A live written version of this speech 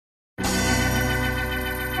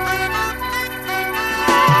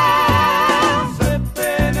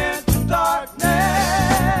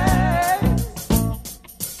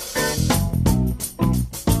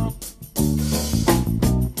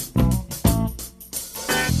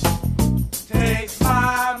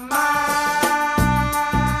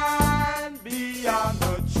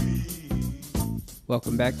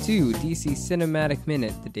Welcome back to DC Cinematic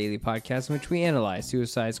Minute, the daily podcast in which we analyze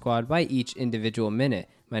Suicide Squad by each individual minute.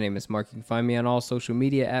 My name is Mark. You can find me on all social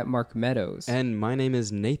media at Mark Meadows. And my name is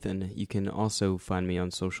Nathan. You can also find me on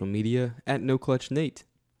social media at NoClutchNate.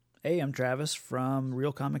 Hey, I'm Travis from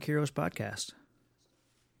Real Comic Heroes Podcast.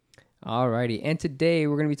 Alrighty, and today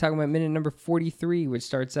we're going to be talking about minute number 43, which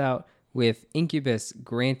starts out with Incubus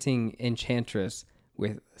granting Enchantress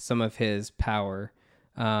with some of his power.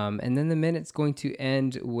 And then the minute's going to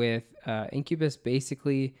end with Incubus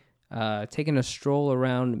basically taking a stroll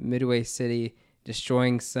around Midway City,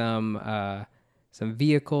 destroying some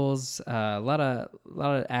vehicles. A lot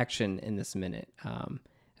of action in this minute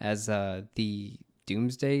as the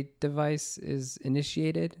Doomsday device is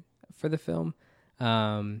initiated for the film.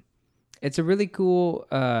 It's a really cool,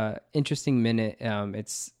 interesting minute.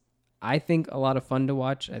 It's, I think, a lot of fun to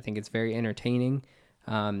watch. I think it's very entertaining.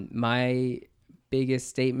 My biggest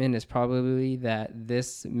statement is probably that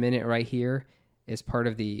this minute right here is part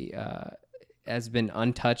of the has been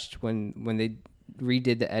untouched when they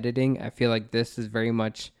redid the editing. I feel like this is very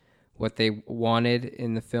much what they wanted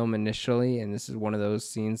in the film initially, and this is one of those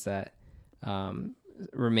scenes that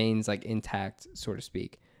remains like intact, so to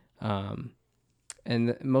speak.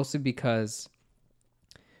 And mostly because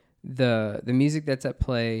the music that's at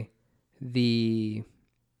play, the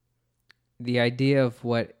idea of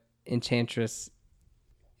what Enchantress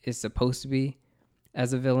is supposed to be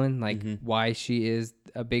as a villain, like why she is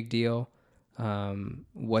a big deal,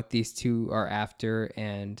 what these two are after,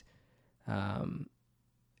 and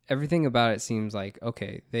everything about it seems like,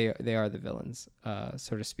 okay, they are the villains,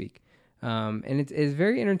 so to speak. And it's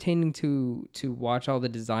very entertaining to watch all the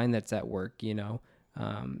design that's at work, you know.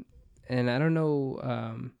 And I don't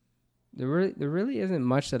know, there really isn't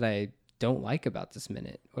much that I don't like about this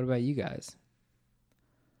minute. What about you guys?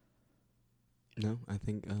 No, I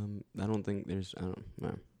think I don't think there's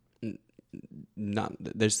not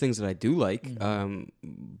there's things that I do like,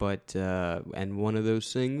 but and one of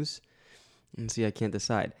those things, and see, I can't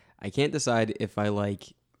decide. I can't decide if I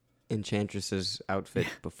like Enchantress's outfit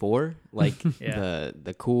before, like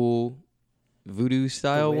the cool voodoo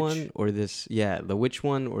style one, or the witch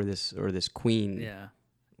one, or this queen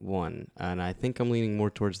one, and I think I'm leaning more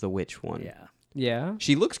towards the witch one. Yeah,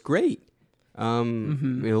 she looks great.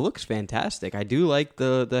 It looks fantastic. I do like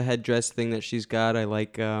the headdress thing that she's got. I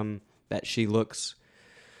like that she looks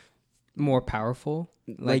more powerful,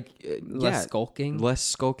 less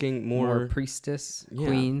skulking, more priestess,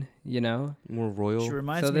 queen, you know, more royal. She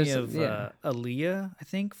reminds me of Aaliyah, I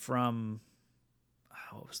think, from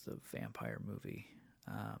what was the vampire movie?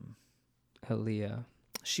 Aaliyah.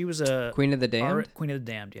 She was a Queen of the Damned. Queen of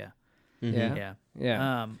the Damned, yeah. Mm-hmm.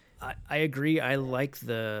 Yeah. I agree. I like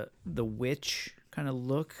the witch kind of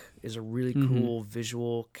look. Is a really cool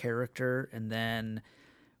visual character, and then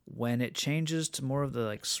when it changes to more of the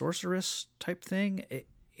like sorceress type thing,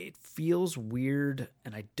 it feels weird,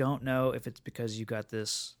 and I don't know if it's because you got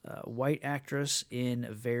this white actress in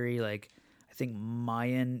a very like I think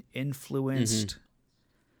Mayan influenced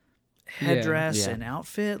headdress and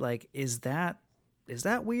outfit. Like, is that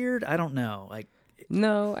weird? I don't know. Like.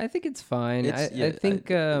 No, I think it's fine. I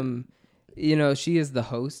think, you know, she is the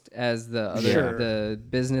host, as the other the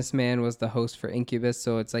businessman was the host for Incubus,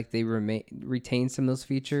 so it's like they retain some of those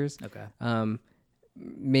features. Okay.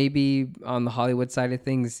 Maybe on the Hollywood side of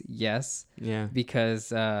things, yes. Yeah.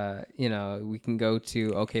 Because, you know, we can go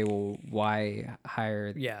to, okay, well, why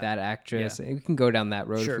hire that actress? Yeah. We can go down that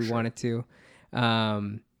road if we wanted to.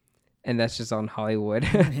 And that's just on Hollywood.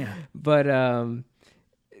 But...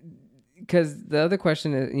 because the other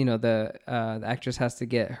question is, you know, the actress has to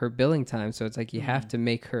get her billing time, so it's like you have to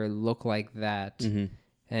make her look like that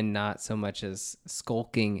and not so much as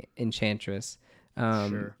skulking Enchantress.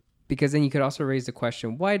 Because then you could also raise the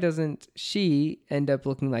question, why doesn't she end up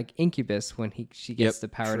looking like Incubus when she gets the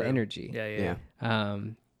power to energy? Yeah.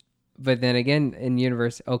 But then again, in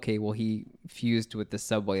universe, okay, well, he fused with the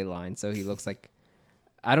subway line, so he looks like...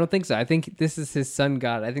 I don't think so. I think this is his sun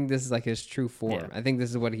god. I think this is like his true form. Yeah. I think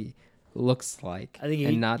this is what he looks like. I think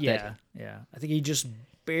I think he just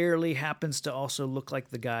barely happens to also look like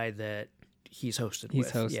the guy that he's hosted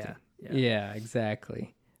with. Yeah,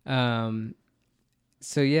 exactly.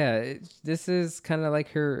 So yeah, this is kind of like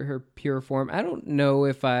her pure form. I don't know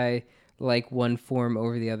if I like one form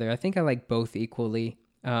over the other. I think I like both equally.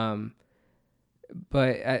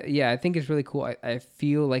 But I think it's really cool. I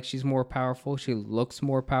feel like she's more powerful. She looks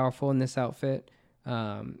more powerful in this outfit.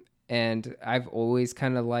 And I've always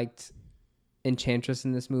kind of liked Enchantress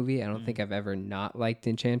in this movie. I don't think I've ever not liked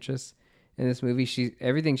Enchantress in this movie.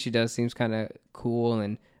 Everything she does seems kind of cool,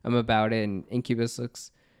 and I'm about it. And Incubus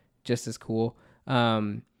looks just as cool.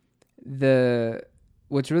 The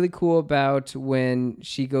what's really cool about when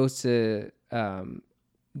she goes to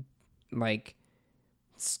like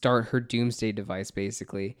start her doomsday device,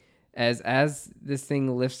 basically, as this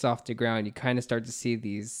thing lifts off the ground, you kind of start to see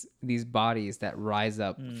these bodies that rise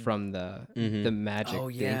up from the magic, Oh,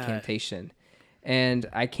 the yeah. incantation. And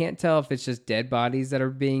I can't tell if it's just dead bodies that are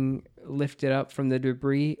being lifted up from the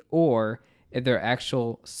debris, or if they're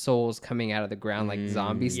actual souls coming out of the ground, like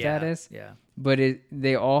zombie status. Yeah. But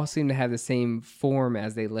they all seem to have the same form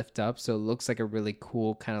as they lift up, so it looks like a really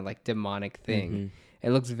cool kind of like demonic thing. It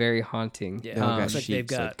looks very haunting. Yeah. They all got Looks like they've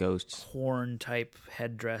sheets like got ghosts. horn type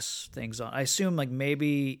headdress things on. I assume like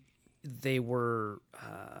maybe they were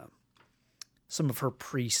some of her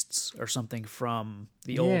priests or something from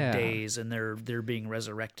the old Yeah. days, and they're being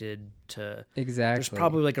resurrected to. Exactly. There's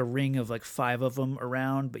probably like a ring of like 5 of them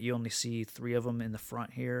around, but you only see 3 of them in the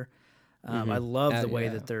front here. I love the way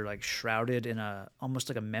yeah. that they're like shrouded in a almost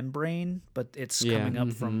like a membrane, but it's Yeah. coming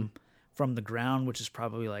up from the ground, which is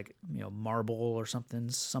probably like, you know, marble or something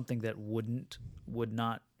that would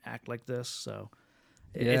not act like this. So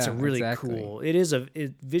it's a Yeah, really exactly. cool.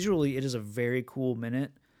 Visually it is a very cool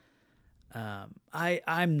minute.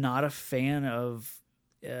 I'm not a fan of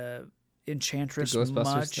Enchantress The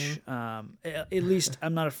Ghostbusters much. thing? At least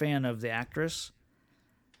I'm not a fan of the actress.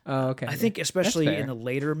 Oh, okay. I think especially fair. in the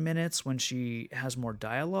later minutes when she has more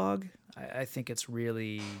dialogue, I think it's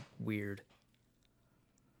really weird.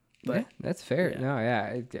 But yeah, that's fair. yeah. No,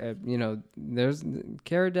 yeah, you know, there's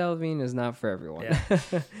Cara Delevingne is not for everyone.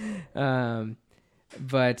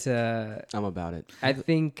 But I'm about it. I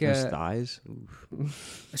think Those thighs.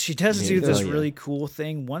 Oof. she does Yeah, do this hell yeah. really cool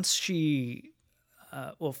thing once she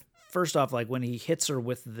well, first off, like when he hits her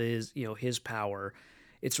with his power,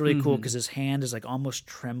 it's really cool because his hand is like almost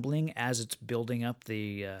trembling as it's building up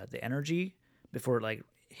the energy before it like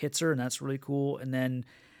hits her, and that's really cool. And then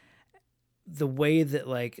the way that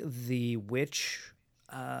like the witch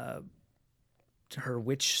her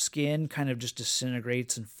witch skin kind of just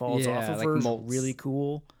disintegrates and falls off Yeah, of like her is molts. really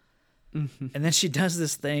cool. And then she does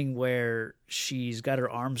this thing where she's got her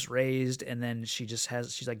arms raised, and then she's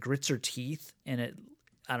like grits her teeth, and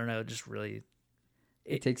I don't know, just really.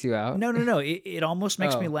 it takes you out. No. It almost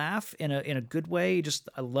makes me Oh. laugh in a good way. Just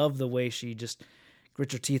I love the way she just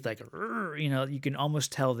grits her teeth like, you know, you can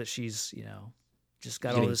almost tell that she's, you know, just got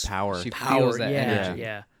all Getting this power. She power. feels that Yeah, energy.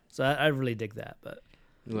 yeah. So I really dig that. But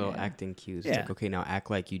Little Yeah. acting cues. Yeah. It's like, okay, now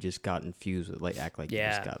act like you just got infused with act like you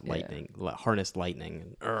Yeah. just got Yeah. lightning, harnessed lightning.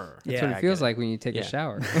 And, That's Yeah, what I it feels get it. like when you take Yeah. a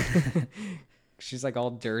shower. She's like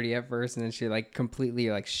all dirty at first, and then she like completely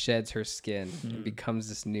like sheds her skin and becomes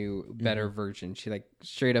this new, better version. She like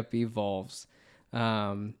straight up evolves.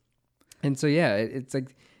 And so yeah, it's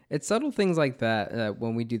like it's subtle things like that.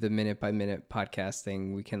 When we do the minute by minute podcast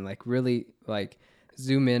thing, we can like really like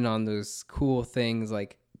zoom in on those cool things,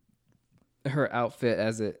 like her outfit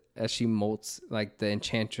as she molts, like the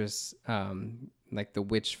Enchantress, like the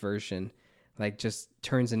witch version, like just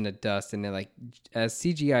turns into dust, and then like as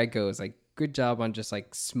CGI goes, like good job on just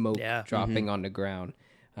like smoke Yeah. dropping on the ground,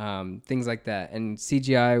 things like that. And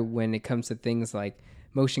CGI, when it comes to things like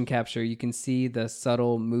motion capture, you can see the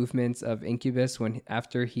subtle movements of Incubus when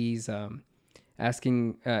after he's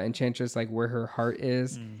asking Enchantress like where her heart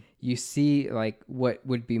is. You see like what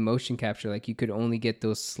would be motion capture, like you could only get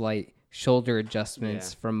those slight shoulder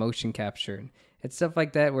adjustments from motion capture. And it's stuff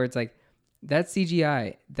like that where it's like that's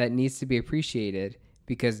CGI that needs to be appreciated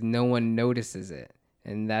because no one notices it.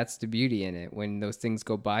 And that's the beauty in it when those things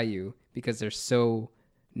go by you because they're so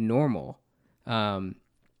normal,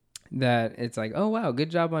 that it's like, oh wow, good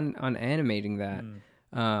job on animating that.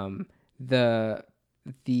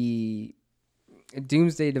 The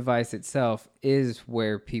Doomsday device itself is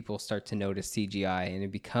where people start to notice CGI, and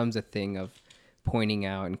it becomes a thing of pointing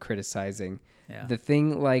out and criticizing. Yeah. The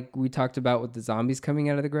thing like we talked about with the zombies coming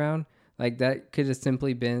out of the ground, like that could have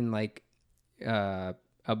simply been like an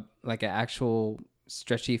actual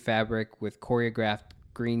stretchy fabric with choreographed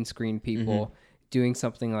green screen people doing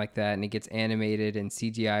something like that, and it gets animated and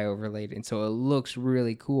CGI overlaid, and so it looks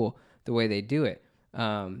really cool the way they do it.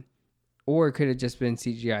 Or it could have just been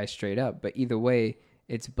CGI straight up, but either way,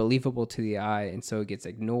 it's believable to the eye, and so it gets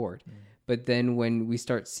ignored. But then when we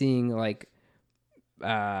start seeing like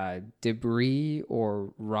debris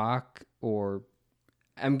or rock, or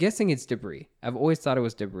I'm guessing it's debris. I've always thought it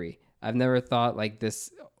was debris. I've never thought like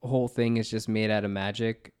this whole thing is just made out of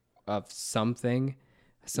magic of something.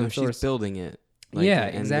 So she's building it. Yeah,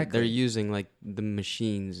 and exactly. They're using like the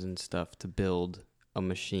machines and stuff to build a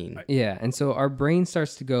machine. Yeah, and so our brain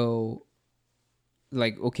starts to go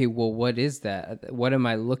like, okay, well, what is that? What am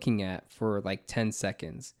I looking at for like 10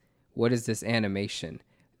 seconds? what is this animation?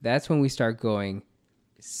 That's when we start going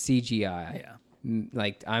CGI. Yeah.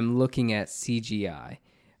 Like I'm looking at CGI.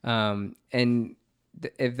 And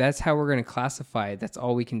if that's how we're going to classify it, that's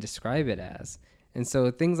all we can describe it as. And so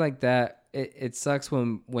things like that, it sucks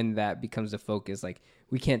when that becomes the focus. Like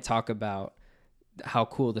we can't talk about how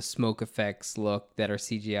cool the smoke effects look that are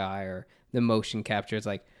CGI or the motion capture. It's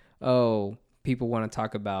like, oh, people want to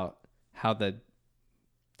talk about how the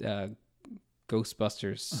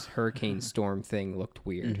Ghostbusters hurricane storm thing looked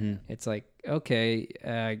weird. Mm-hmm. It's like, okay,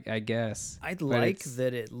 I guess. I But like it's-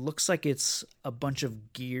 that it looks like it's a bunch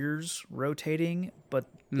of gears rotating, but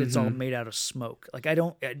it's all made out of smoke. Like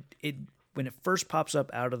when it first pops up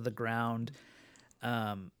out of the ground,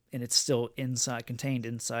 and it's still contained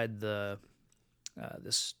inside the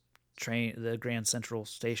this train, the Grand Central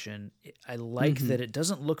Station. I like that it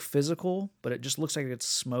doesn't look physical, but it just looks like it's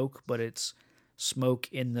smoke, but it's smoke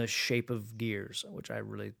in the shape of gears, which I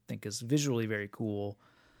really think is visually very cool.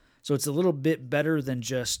 So it's a little bit better than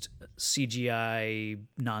just CGI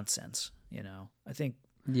nonsense, I think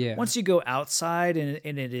Yeah. once you go outside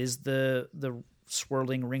and it is the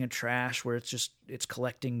swirling ring of trash where it's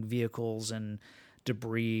collecting vehicles and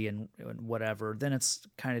debris and whatever, then it's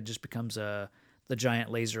kind of just becomes the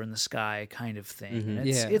giant laser in the sky kind of thing. And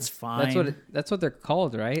it's fine. That's what they're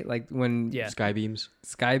called, right? Like when Sky beams.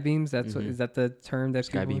 sky beams. That's what is that the term that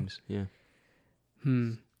Sky people- beams. Yeah.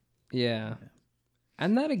 Yeah.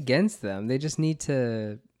 I'm not against them. They just need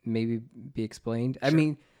to maybe be explained. I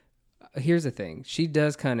mean, here's the thing. She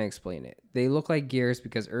does kind of explain it. They look like gears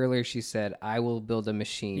because earlier she said, "I will build a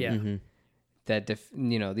machine." Yeah. That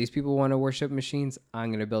these people want to worship machines. I'm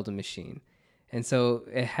going to build a machine. And so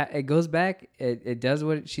it goes back. It does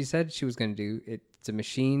what she said she was going to do. It's a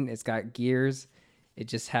machine. It's got gears. It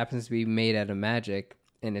just happens to be made out of magic,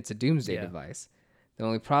 and it's a doomsday device. The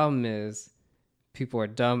only problem is people are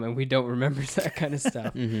dumb, and we don't remember that kind of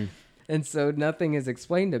stuff. And so nothing is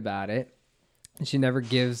explained about it. And she never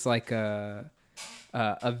gives like a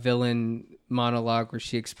villain monologue where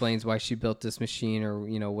she explains why she built this machine or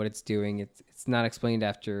what it's doing. It's not explained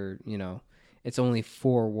after it's only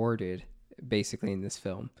forwarded basically in this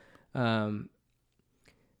film. But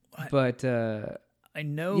I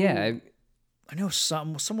know. yeah, I know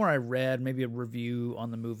somewhere I read maybe a review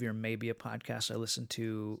on the movie or maybe a podcast I listened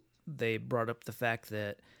to. They brought up the fact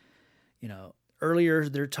that earlier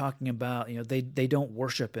they're talking about they don't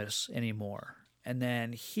worship us anymore, and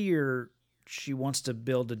then here she wants to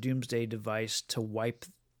build a doomsday device to wipe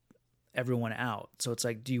everyone out. So it's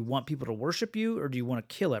like, do you want people to worship you or do you want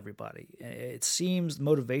to kill everybody? It seems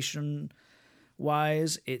motivation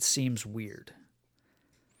wise, it seems weird.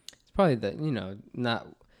 it's probably not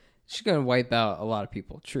she's gonna wipe out a lot of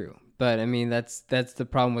people. True, but I mean that's the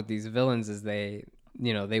problem with these villains is they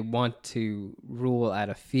want to rule out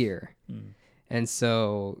of fear, and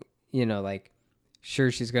so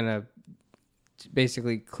sure she's gonna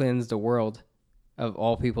basically cleanse the world of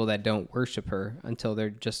all people that don't worship her until there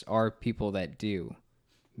just are people that do.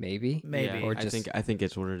 Maybe. Yeah, Or just, I think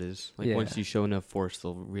it's what it is. Like once you show enough force,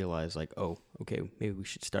 they'll realize like, oh, okay, maybe we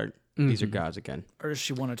should start. These are gods again. Or does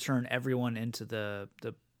she want to turn everyone into the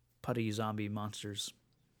putty zombie monsters?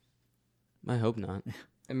 I hope not.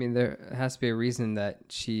 I mean, there has to be a reason that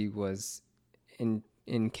she was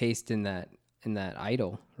encased in that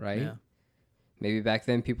idol, right? Yeah. Maybe back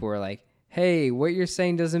then people were like, hey, what you're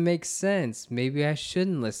saying doesn't make sense. Maybe I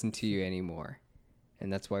shouldn't listen to you anymore.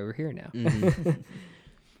 And that's why we're here now.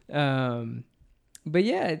 But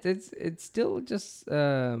yeah, it's still just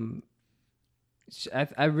I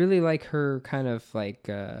really like her kind of like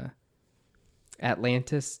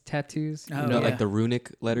Atlantis tattoos. Oh, Like the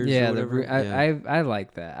runic letters. Yeah, or whatever. I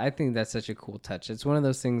like that. I think that's such a cool touch. It's one of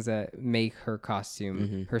those things that make her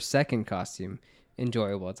costume, her second costume,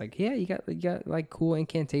 enjoyable. It's like, yeah, you got like cool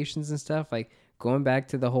incantations and stuff. Like going back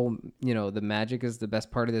to the whole, the magic is the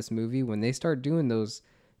best part of this movie. When they start doing those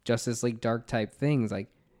Justice League Dark type things, like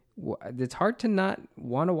it's hard to not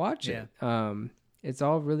want to watch it. It's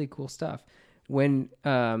all really cool stuff. When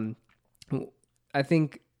I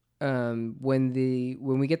think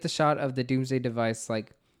when we get the shot of the Doomsday device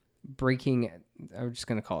like breaking, I'm just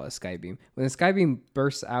gonna call it a sky beam. When the sky beam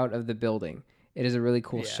bursts out of the building, it is a really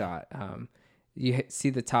cool shot. You see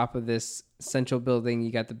the top of this central building, you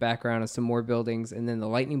got the background of some more buildings, and then the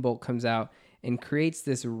lightning bolt comes out and creates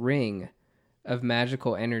this ring of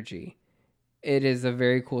magical energy. It is a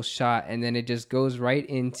very cool shot, and then it just goes right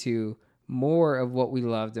into more of what we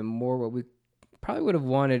loved and more what we probably would have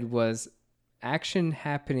wanted was action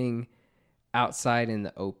happening outside in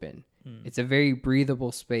the open. It's a very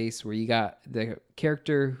breathable space where you got the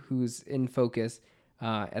character who's in focus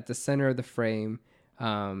at the center of the frame.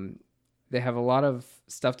 They have a lot of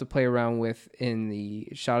stuff to play around with in the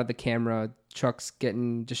shot of the camera, trucks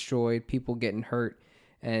getting destroyed, people getting hurt,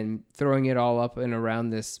 and throwing it all up and around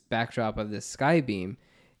this backdrop of this sky beam.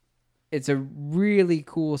 It's a really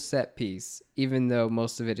cool set piece, even though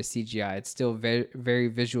most of it is CGI. It's still very, very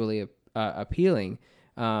visually appealing.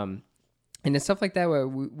 And it's stuff like that where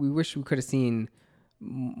we wish we could have seen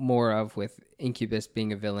more of, with Incubus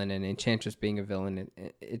being a villain and Enchantress being a villain.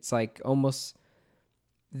 It's like almost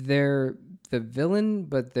they're the villain,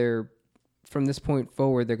 but they're, from this point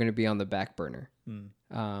forward, they're going to be on the back burner.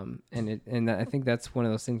 And I think that's one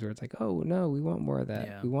of those things where it's like, oh no, we want more of that.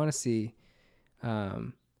 Yeah. We want to see,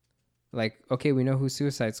 like, okay, we know who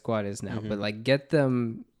Suicide Squad is now, but like get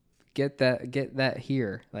that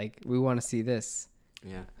here. Like, we want to see this.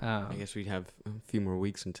 Yeah. I guess we'd have a few more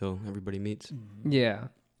weeks until everybody meets. Yeah.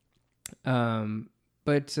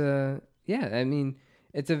 But yeah, I mean,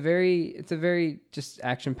 it's a very just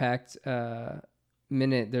action-packed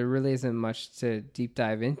minute. There really isn't much to deep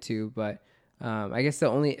dive into, but I guess the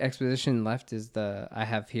only exposition left is I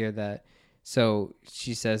have here that, so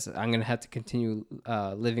she says, I'm going to have to continue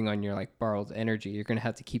living on your like borrowed energy. You're going to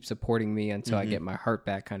have to keep supporting me until I get my heart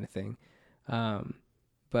back, kind of thing.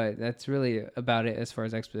 But that's really about it as far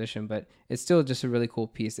as exposition, but it's still just a really cool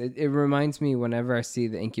piece. It reminds me, whenever I see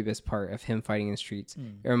the Incubus part of him fighting in the streets,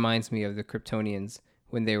 it reminds me of the Kryptonians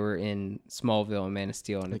when they were in Smallville and Man of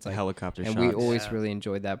Steel, and like it's like helicopter and shots. We always really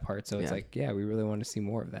enjoyed that part. So it's like, yeah, we really want to see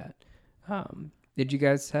more of that. Did you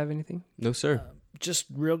guys have anything? No, sir. Just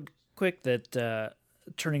real quick, that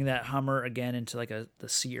turning that Hummer again into like the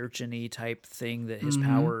sea urchin-y type thing that his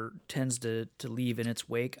power tends to leave in its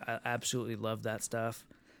wake. I absolutely love that stuff.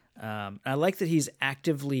 I like that he's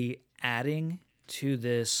actively adding to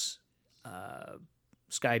this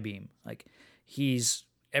sky beam. Like, he's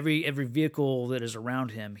every vehicle that is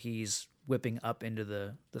around him, he's whipping up into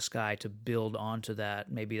the sky to build onto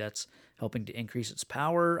that. Maybe that's helping to increase its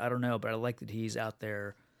power. I don't know, but I like that he's out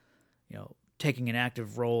there, taking an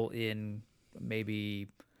active role in maybe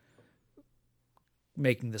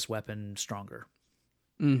making this weapon stronger.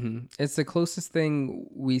 It's the closest thing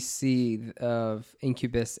we see of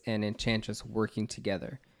Incubus and Enchantress working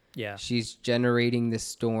together. Yeah. She's generating this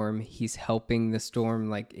storm. He's helping the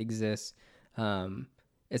storm like exist.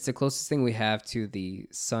 It's the closest thing we have to the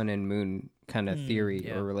sun and moon kind of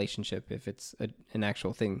theory or relationship, if it's an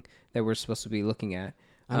actual thing that we're supposed to be looking at.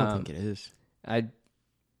 I don't think it is. I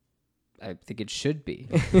think it should be.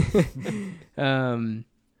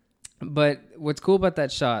 But what's cool about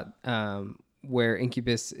that shot, where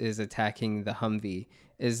Incubus is attacking the Humvee,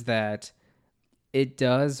 is that it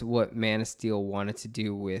does what Man of Steel wanted to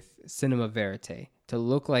do with Cinema Verite, to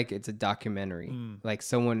look like it's a documentary. Like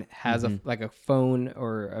someone has a phone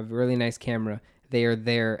or a really nice camera. They are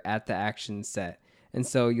there at the action set. And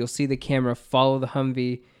so you'll see the camera follow the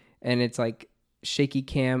Humvee, and it's like shaky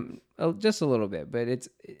cam, just a little bit, but it's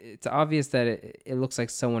obvious that it looks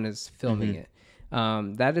like someone is filming it.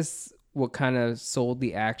 That is what kind of sold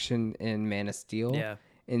the action in Man of Steel. Yeah.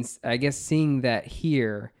 And I guess seeing that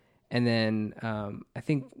here, and then I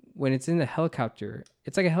think when it's in the helicopter,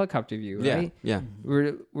 it's like a helicopter view, right? Yeah.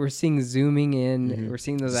 We're seeing zooming in. We're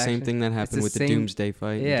seeing those same thing that happened with the Doomsday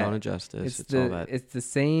fight and Dawn of Justice. It's all that. It's the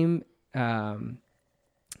same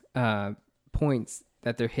points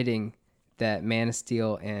that they're hitting that Man of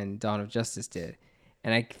Steel and Dawn of Justice did.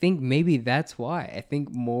 And I think maybe that's why. I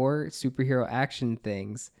think more superhero action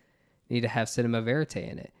things need to have Cinema Verite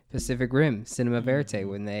in it. Pacific Rim, Cinema Verite,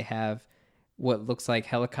 when they have what looks like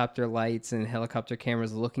helicopter lights and helicopter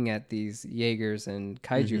cameras looking at these Jaegers and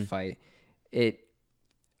kaiju fight, it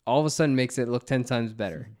all of a sudden makes it look 10 times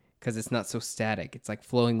better because it's not so static. It's like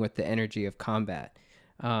flowing with the energy of combat.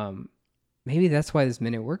 Maybe that's why this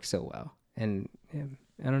minute works so well. And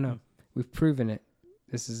I don't know. We've proven it.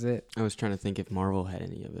 This is it. I was trying to think if Marvel had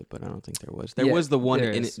any of it, but I don't think there was. There was the one.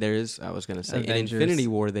 There is. I was going to say Avengers. In Infinity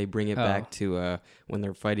War, they bring it back to when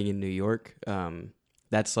they're fighting in New York.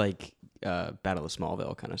 That's like Battle of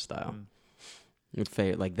Smallville kind of style.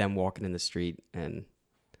 Like them walking in the street, and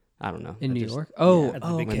I don't know. In New York?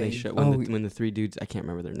 When the three dudes, I can't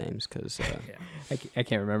remember their names because I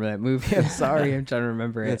can't remember that movie. I'm sorry. I'm trying to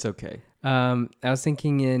remember it. That's okay. I was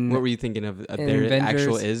thinking what were you thinking of? Their Avengers,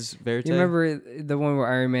 actual is Verite? You remember the one where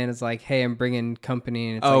Iron Man is like, "Hey, I'm bringing company."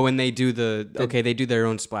 And it's when they do they do their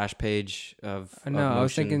own splash page of. No, I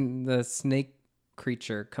was thinking the snake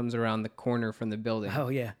creature comes around the corner from the building. Oh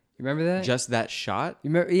yeah. You remember that? Just that shot?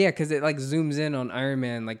 You remember? Yeah, because it like zooms in on Iron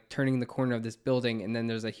Man like turning the corner of this building, and then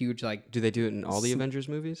there's a huge like. Do they do it in all the Avengers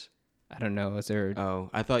movies? I don't know. Is there? Oh,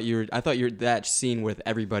 I thought you're that scene with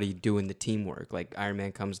everybody doing the teamwork. Like Iron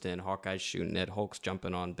Man comes in, Hawkeye's shooting it, Hulk's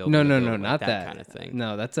jumping on building. No, like not that kind of thing.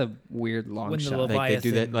 No, that's a weird long When the shot. Leviathan Like, they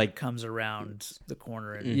do that, like- comes around the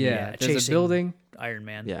corner and Yeah, there's a chasing building. Iron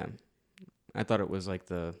Man. Yeah, I thought it was like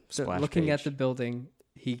the So splash looking page. at the building,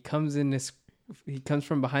 he comes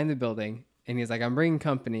from behind the building, and he's like, "I'm bringing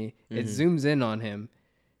company." It zooms in on him,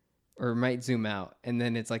 or might zoom out, and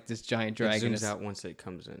then it's like this giant It dragon. zooms out once it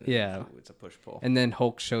comes in. Yeah. It's a push pull. And then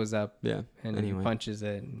Hulk shows up Yeah. and Anyway. punches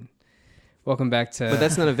it. And welcome back to. But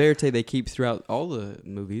that's not a verite they keep throughout all the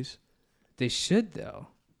movies. They should though.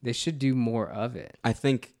 They should do more of it. I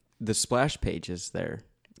think the splash page is their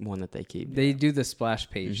one that they keep. They do the splash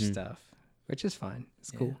page stuff, which is fine. It's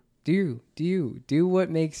cool. Do what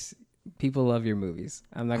makes people love your movies.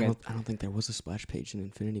 I'm not gonna. I don't think there was a splash page in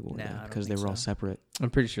Infinity War No, I don't because they think were all so. separate. I'm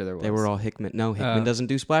pretty sure there was. They were all Hickman. No, Hickman doesn't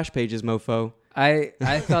do splash pages, mofo. I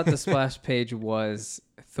thought the splash page was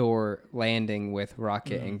Thor landing with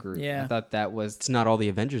Rocket and Groot. Yeah. I thought that was. It's not all the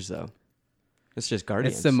Avengers though. It's just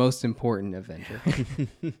Guardians. It's the most important Avenger.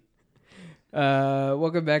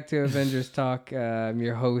 Welcome back to Avengers Talk. I'm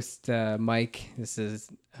your host, Mike. This is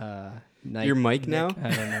Nick. Your Mike now? I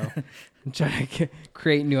don't know. I'm trying to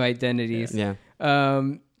create new identities. Yeah.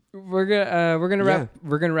 We're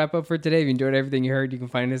gonna wrap up for today. If you enjoyed everything you heard, you can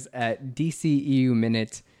find us at DCEU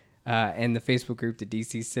Minute and the Facebook group, the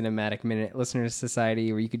DC Cinematic Minute Listeners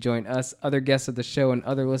Society, where you could join us, other guests of the show, and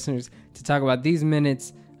other listeners to talk about these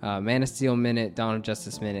minutes. Man of Steel Minute, Dawn of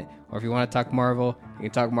Justice Minute, or if you want to talk Marvel, you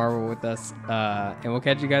can talk Marvel with us. And we'll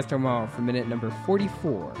catch you guys tomorrow for minute number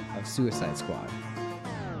 44 of Suicide Squad.